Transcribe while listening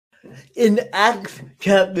In Acts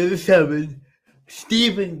chapter 7,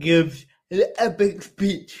 Stephen gives an epic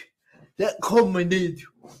speech that culminates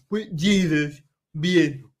with Jesus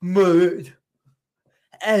being murdered.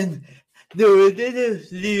 And the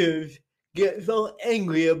religious leaders get so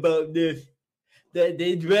angry about this that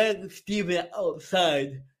they drag Stephen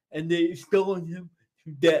outside and they stone him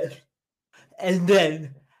to death. And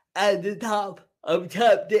then at the top of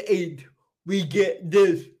chapter 8, we get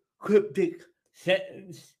this cryptic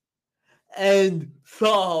sentence. And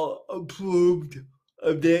Saul approved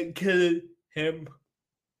of their killing him.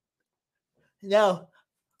 Now,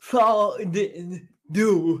 Saul didn't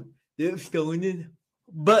do the stoning,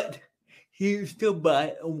 but he stood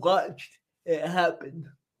by and watched it happen.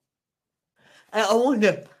 And I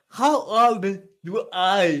wonder, how often do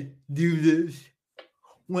I do this?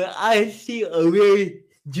 When I see a really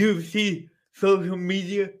juicy social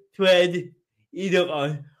media thread, either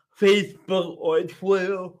on Facebook or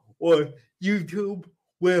Twitter or YouTube,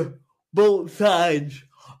 where both sides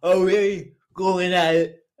are really going at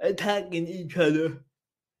it, attacking each other.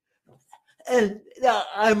 And now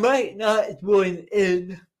I might not join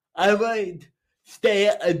in. I might stay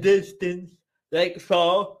at a distance like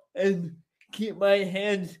Saul and keep my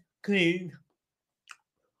hands clean.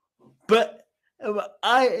 But am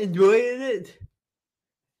I enjoying it?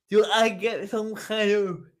 Do I get some kind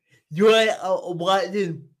of joy out of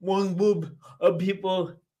watching one group of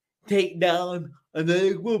people take down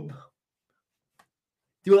another group?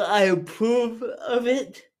 Do I approve of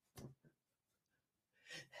it?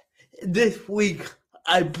 This week,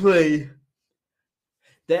 I pray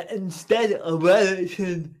that instead of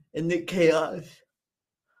relishing in the chaos,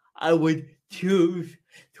 I would choose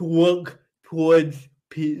to work towards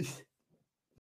peace.